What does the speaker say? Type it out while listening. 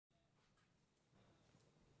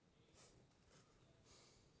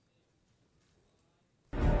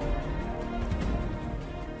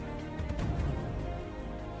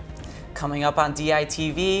Coming up on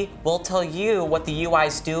DITV, we'll tell you what the UI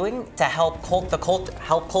is doing to help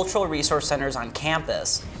cultural resource centers on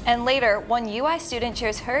campus. And later, one UI student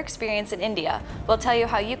shares her experience in India. We'll tell you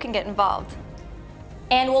how you can get involved.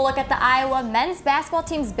 And we'll look at the Iowa men's basketball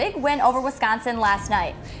team's big win over Wisconsin last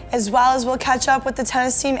night. As well as we'll catch up with the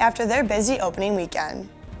tennis team after their busy opening weekend.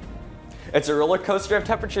 It's a roller coaster of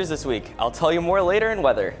temperatures this week. I'll tell you more later in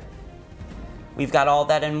weather. We've got all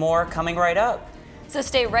that and more coming right up. So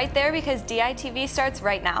stay right there because DITV starts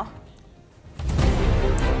right now.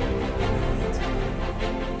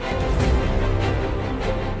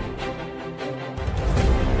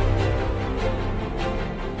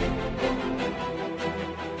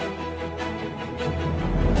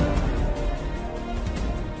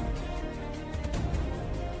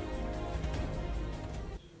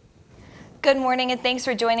 Good morning and thanks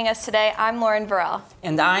for joining us today. I'm Lauren Varell.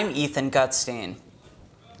 And I'm Ethan Gutstein.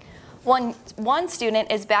 One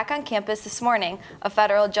student is back on campus this morning. A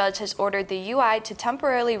federal judge has ordered the UI to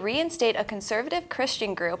temporarily reinstate a conservative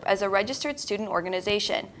Christian group as a registered student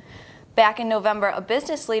organization. Back in November, a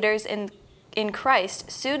business leaders in Christ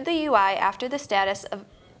sued the UI after the status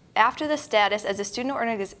as a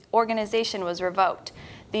student organization was revoked.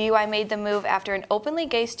 The UI made the move after an openly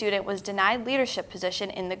gay student was denied leadership position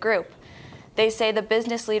in the group. They say the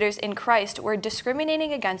business leaders in Christ were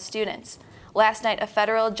discriminating against students. Last night, a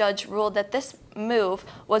federal judge ruled that this move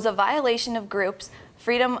was a violation of groups'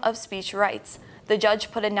 freedom of speech rights. The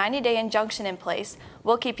judge put a 90-day injunction in place.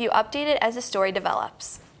 We'll keep you updated as the story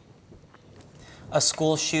develops. A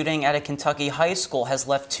school shooting at a Kentucky high school has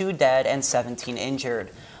left 2 dead and 17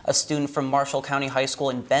 injured. A student from Marshall County High School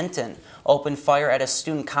in Benton opened fire at a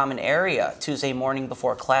student common area Tuesday morning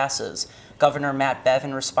before classes. Governor Matt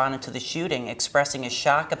Bevin responded to the shooting, expressing his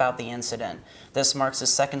shock about the incident. This marks the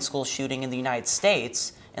second school shooting in the United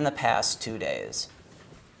States in the past 2 days.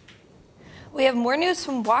 We have more news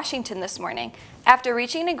from Washington this morning. After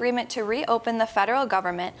reaching an agreement to reopen the federal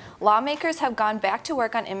government, lawmakers have gone back to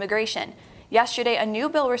work on immigration. Yesterday, a new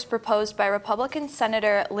bill was proposed by Republican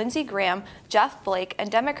Senator Lindsey Graham, Jeff Flake, and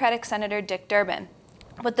Democratic Senator Dick Durbin.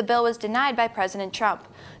 But the bill was denied by President Trump.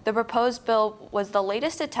 The proposed bill was the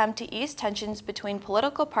latest attempt to ease tensions between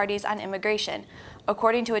political parties on immigration.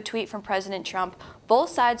 According to a tweet from President Trump, both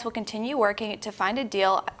sides will continue working to find a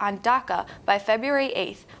deal on DACA by February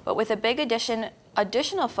 8th, but with a big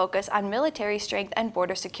additional focus on military strength and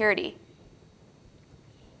border security.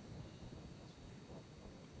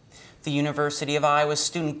 The University of Iowa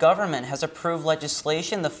student government has approved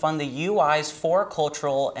legislation to fund the UI's 4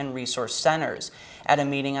 cultural and resource centers. At a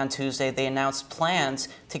meeting on Tuesday, they announced plans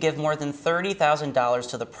to give more than $30,000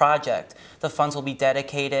 to the project. The funds will be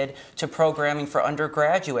dedicated to programming for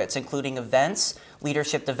undergraduates, including events,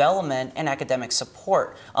 leadership development, and academic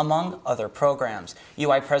support, among other programs.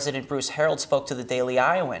 UI President Bruce Harold spoke to the Daily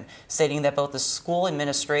Iowan, stating that both the school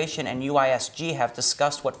administration and UISG have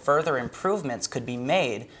discussed what further improvements could be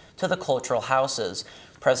made to the cultural houses.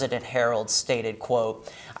 President Harold stated, quote,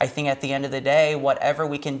 "I think at the end of the day, whatever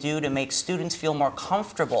we can do to make students feel more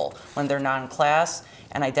comfortable when they're not in class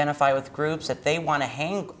and identify with groups that they want to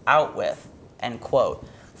hang out with," end quote.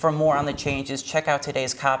 For more on the changes, check out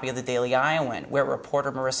today's copy of the Daily Iowan, where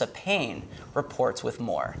reporter Marissa Payne reports with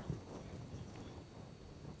more.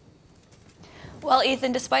 Well,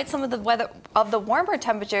 Ethan, despite some of the warmer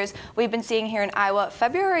temperatures we've been seeing here in Iowa,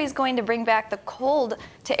 February is going to bring back the cold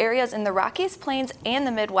to areas in the Rockies, Plains, and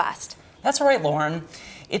the Midwest. That's right, Lauren.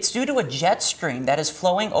 It's due to a jet stream that is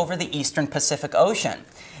flowing over the eastern Pacific Ocean.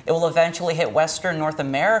 It will eventually hit western North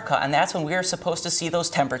America, and that's when we are supposed to see those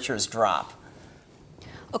temperatures drop.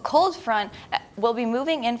 A cold front will be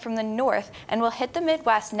moving in from the north and will hit the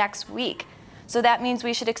Midwest next week. So that means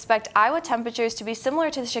we should expect Iowa temperatures to be similar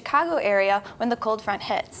to the Chicago area when the cold front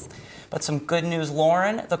hits. But some good news,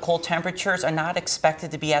 Lauren. The cold temperatures are not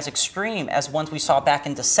expected to be as extreme as ones we saw back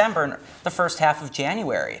in December and the first half of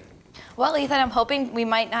January. Well, Ethan, I'm hoping we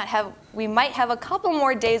might have a couple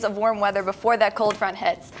more days of warm weather before that cold front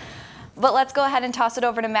hits. But let's go ahead and toss it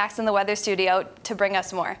over to Max in the weather studio to bring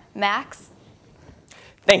us more. Max?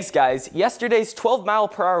 Thanks, guys. Yesterday's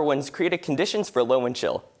 12-mile-per-hour winds created conditions for low and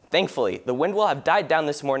chill. Thankfully, the wind will have died down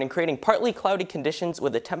this morning, creating partly cloudy conditions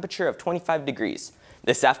with a temperature of 25 degrees.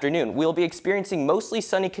 This afternoon, we'll be experiencing mostly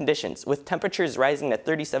sunny conditions, with temperatures rising to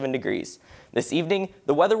 37 degrees. This evening,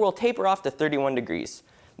 the weather will taper off to 31 degrees.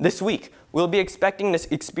 This week, we'll be expecting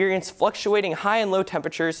to experience fluctuating high and low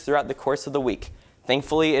temperatures throughout the course of the week.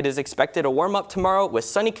 Thankfully, it is expected to warm up tomorrow with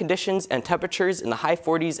sunny conditions and temperatures in the high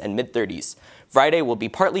 40s and mid-30s. Friday will be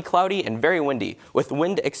partly cloudy and very windy, with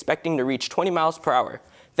wind expecting to reach 20 miles per hour.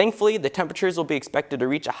 Thankfully, the temperatures will be expected to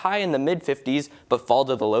reach a high in the mid-50s but fall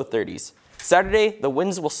to the low 30s. Saturday, the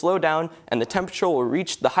winds will slow down and the temperature will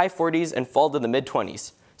reach the high 40s and fall to the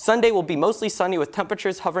mid-20s. Sunday will be mostly sunny with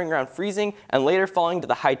temperatures hovering around freezing and later falling to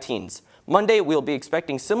the high teens. Monday, we'll be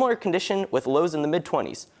expecting similar condition with lows in the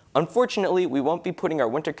mid-20s. Unfortunately, we won't be putting our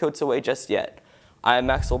winter coats away just yet. I am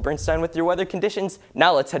Maxwell Bernstein with your weather conditions.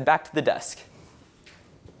 Now let's head back to the desk.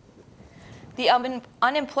 The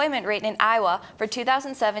unemployment rate in Iowa for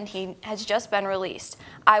 2017 has just been released.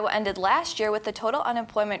 Iowa ended last year with a total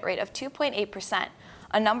unemployment rate of 2.8%,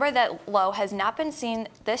 a number that low has not been seen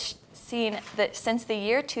since the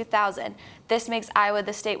year 2000. This makes Iowa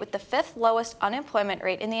the state with the 5th lowest unemployment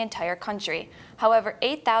rate in the entire country. However,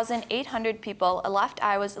 8,800 people left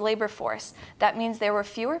Iowa's labor force. That means there were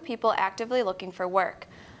fewer people actively looking for work.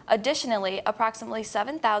 Additionally, approximately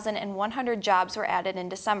 7,100 jobs were added in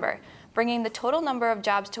December, bringing the total number of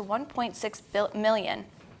jobs to 1.6 million.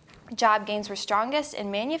 Job gains were strongest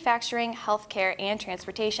in manufacturing, healthcare, and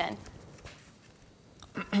transportation.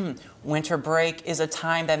 Winter break is a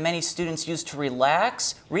time that many students use to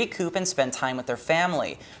relax, recoup, and spend time with their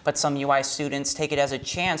family. But some UI students take it as a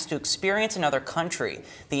chance to experience another country.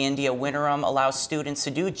 The India Winterim allows students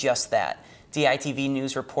to do just that. DITV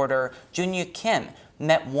News reporter Junya Kim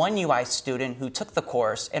met one UI student who took the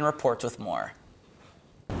course and reports with more.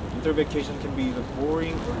 Winter vacation can be either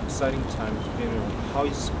boring or exciting time depending on how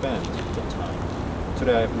you spend the time.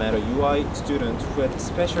 Today I've met a UI student who had a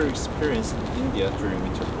special experience in India during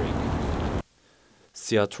winter break.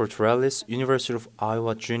 Sia Tortorellis, University of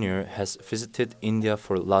Iowa Junior, has visited India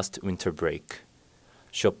for last winter break.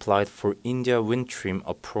 She applied for India Winterim,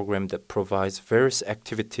 a program that provides various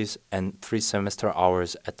activities and 3 semester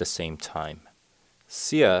hours at the same time.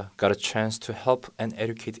 Sia got a chance to help and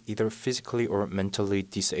educate either physically or mentally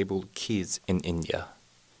disabled kids in India.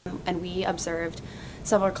 And we observed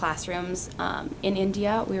several classrooms in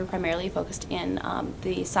India. We were primarily focused in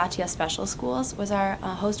the Satya Special Schools was our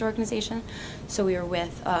host organization. So we were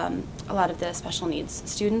with a lot of the special needs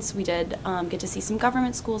students. We did get to see some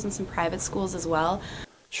government schools and some private schools as well.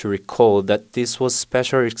 She recalled that this was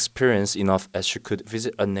special experience enough as she could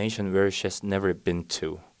visit a nation where she has never been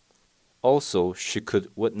to. Also, she could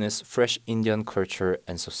witness fresh Indian culture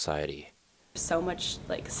and society. So much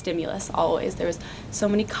like stimulus always. There was so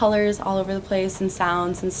many colors all over the place and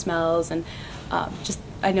sounds and smells and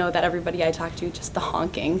I know that everybody I talked to, just the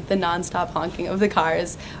honking, the non-stop honking of the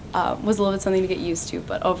cars was a little bit something to get used to,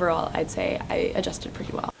 but overall I'd say I adjusted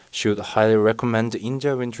pretty well. She would highly recommend the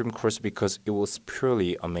India Winterim course because it was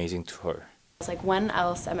purely amazing to her. It's like, when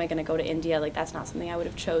else am I going to go to India? Like, that's not something I would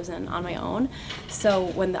have chosen on my own. So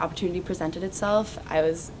when the opportunity presented itself, I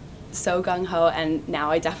was so gung-ho, and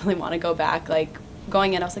now I definitely want to go back. Like,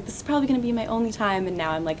 going in, I was like, this is probably going to be my only time, and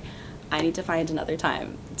now I'm like, I need to find another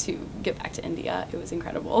time to get back to India. It was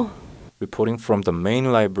incredible. Reporting from the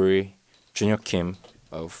main library, Junya Kim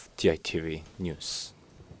of DITV News.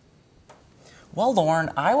 Well,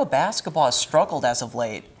 Lauren, Iowa basketball has struggled as of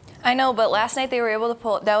late. I know, but last night they were able to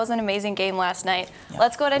pull. That was an amazing game last night. Yep.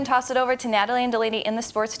 Let's go ahead and toss it over to Natalie and Delaney in the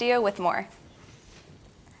sports studio with more.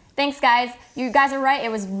 Thanks, guys. You guys are right.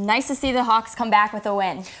 It was nice to see the Hawks come back with a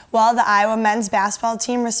win. Well, the Iowa men's basketball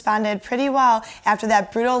team responded pretty well after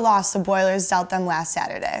that brutal loss the Boilers dealt them last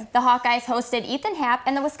Saturday. The Hawkeyes hosted Ethan Happ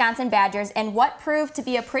and the Wisconsin Badgers in what proved to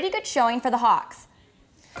be a pretty good showing for the Hawks.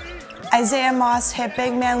 Isaiah Moss hit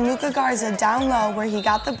big man Luka Garza down low where he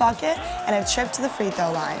got the bucket and a trip to the free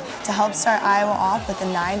throw line to help start Iowa off with a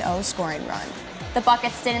 9-0 scoring run. The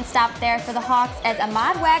buckets didn't stop there for the Hawks as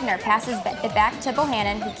Ahmad Wagner passes it back to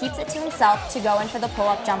Bohannon, who keeps it to himself to go in for the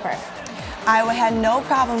pull-up jumper. Iowa had no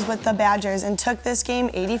problems with the Badgers and took this game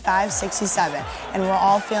 85-67, and we're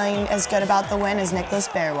all feeling as good about the win as Nicholas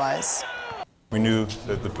Baer was. We knew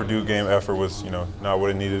that the Purdue game effort was, not what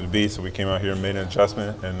it needed to be, so we came out here and made an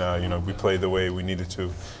adjustment, and we played the way we needed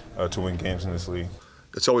to win games in this league.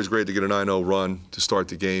 It's always great to get a 9-0 run to start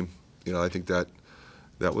the game. I think that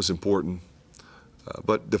was important.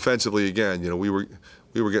 But defensively, again, we were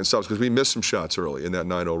getting stops because we missed some shots early in that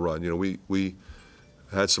 9-0 run. We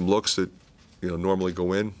had some looks that normally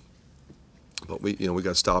go in, but we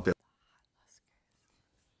got stop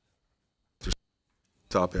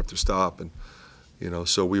after stop, and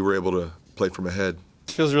so we were able to play from ahead.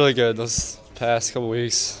 It feels really good. Those past couple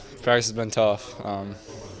weeks, practice has been tough.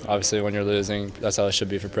 Obviously, when you're losing, that's how it should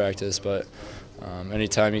be for practice. But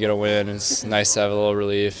anytime you get a win, it's nice to have a little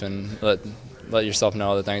relief and let yourself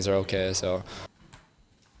know that things are okay. So.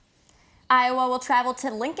 Iowa will travel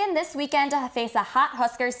to Lincoln this weekend to face a hot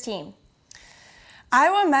Huskers team.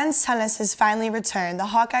 Iowa men's tennis has finally returned. The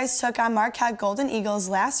Hawkeyes took on Marquette Golden Eagles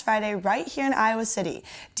last Friday right here in Iowa City.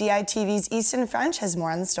 DITV's Easton French has more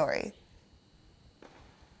on the story.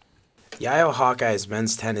 The Iowa Hawkeyes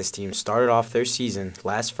men's tennis team started off their season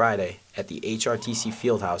last Friday at the HRTC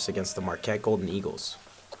Fieldhouse against the Marquette Golden Eagles.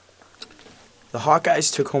 The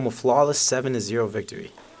Hawkeyes took home a flawless 7-0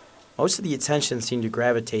 victory. Most of the attention seemed to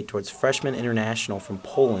gravitate towards freshman international from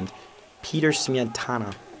Poland, Peter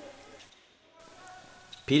Smiatana.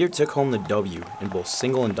 Peter took home the W in both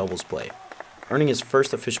single and doubles play, earning his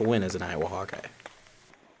first official win as an Iowa Hawkeye.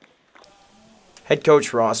 Head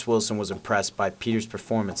coach Ross Wilson was impressed by Peter's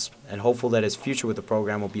performance and hopeful that his future with the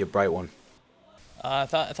program will be a bright one. I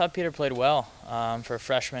thought Peter played well for a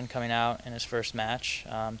freshman coming out in his first match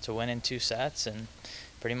to win in 2 sets and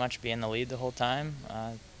pretty much be in the lead the whole time.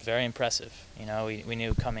 Very impressive. You know, we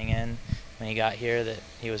knew coming in when he got here that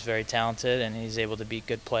he was very talented and he's able to beat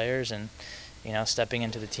good players, and you know, stepping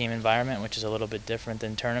into the team environment, which is a little bit different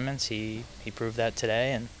than tournaments, he proved that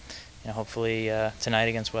today, and you know, hopefully tonight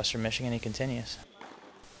against Western Michigan he continues.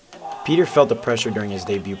 Peter felt the pressure during his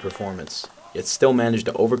debut performance, yet still managed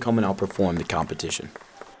to overcome and outperform the competition.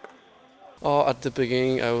 At the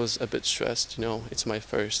beginning I was a bit stressed, you know, it's my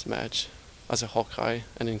first match as a Hawkeye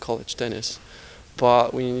and in college tennis.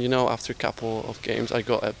 But you know, after a couple of games I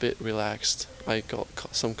got a bit relaxed. I got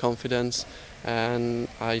some confidence and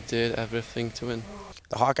I did everything to win.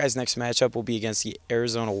 The Hawkeyes' next matchup will be against the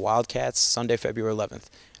Arizona Wildcats Sunday, February 11th.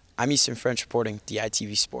 I'm Easton French reporting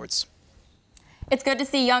DITV Sports. It's good to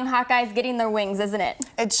see young Hawkeyes getting their wings, isn't it?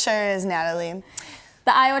 It sure is, Natalie.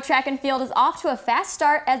 The Iowa track and field is off to a fast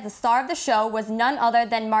start as the star of the show was none other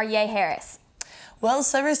than Maryay Harris. Will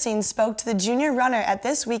Silverstein spoke to the junior runner at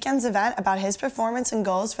this weekend's event about his performance and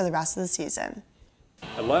goals for the rest of the season.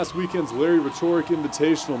 At last weekend's Larry Rhetoric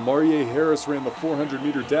Invitational, Maryay Harris ran the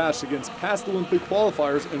 400-meter dash against past Olympic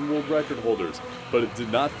qualifiers and world record holders, but it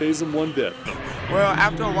did not faze him one bit. Well,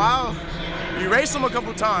 after a while, you race them a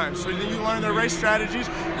couple times, so then you learn their race strategies,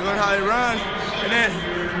 you learn how they run, and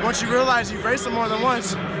then once you realize you've raced them more than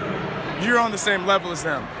once, you're on the same level as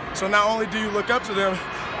them. So not only do you look up to them,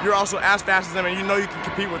 you're also as fast as them, and you know you can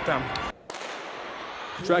compete with them.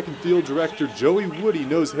 Track and field director Joey Woody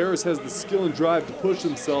knows Harris has the skill and drive to push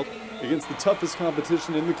himself against the toughest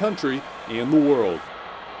competition in the country and the world.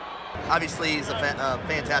 Obviously, he's a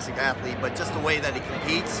fantastic athlete, but just the way that he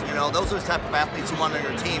competes, you know, those are the type of athletes you want on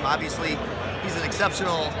your team. Obviously, he's an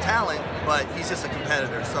exceptional talent, but he's just a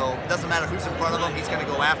competitor. So it doesn't matter who's in front of him, he's going to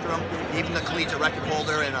go after him, even the collegiate record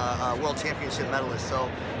holder and a world championship medalist. So,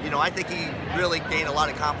 you know, I think he really gained a lot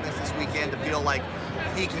of confidence this weekend to feel like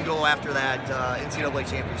he can go after that NCAA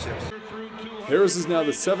championships. Harris is now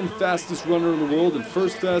the 7th fastest runner in the world and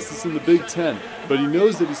 1st fastest in the Big Ten, but he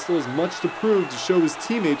knows that he still has much to prove to show his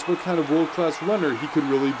teammates what kind of world-class runner he could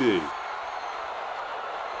really be.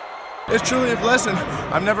 It's truly a blessing.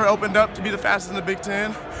 I've never opened up to be the fastest in the Big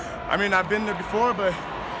Ten. I mean, I've been there before, but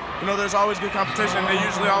you know, there's always good competition. They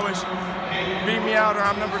usually always beat me out, or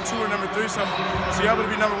I'm number 2 or number 3, so to be able to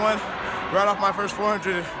be number 1 right off my first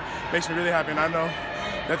 400 makes me really happy, and I know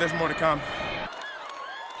that there's more to come.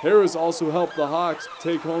 Harris also helped the Hawks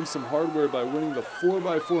take home some hardware by winning the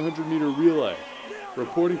 4x400 meter relay.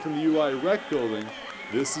 Reporting from the UI Rec Building,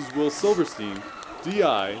 this is Will Silverstein,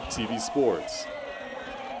 DITV Sports.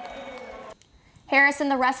 Harris and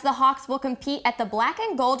the rest of the Hawks will compete at the Black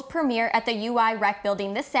and Gold premiere at the UI Rec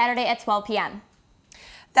Building this Saturday at 12 p.m.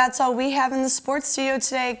 That's all we have in the sports studio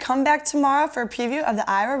today. Come back tomorrow for a preview of the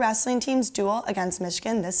Iowa wrestling team's duel against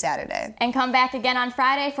Michigan this Saturday. And come back again on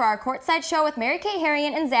Friday for our courtside show with Mary Kay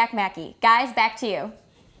Harrion and Zach Mackey. Guys, back to you.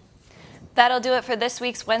 That'll do it for this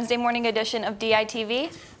week's Wednesday morning edition of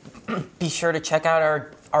DITV. Be sure to check out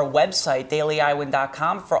our website,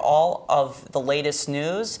 dailyiowan.com, for all of the latest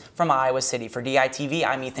news from Iowa City. For DITV,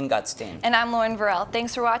 I'm Ethan Gutstein. And I'm Lauren Varell.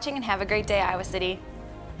 Thanks for watching and have a great day, Iowa City.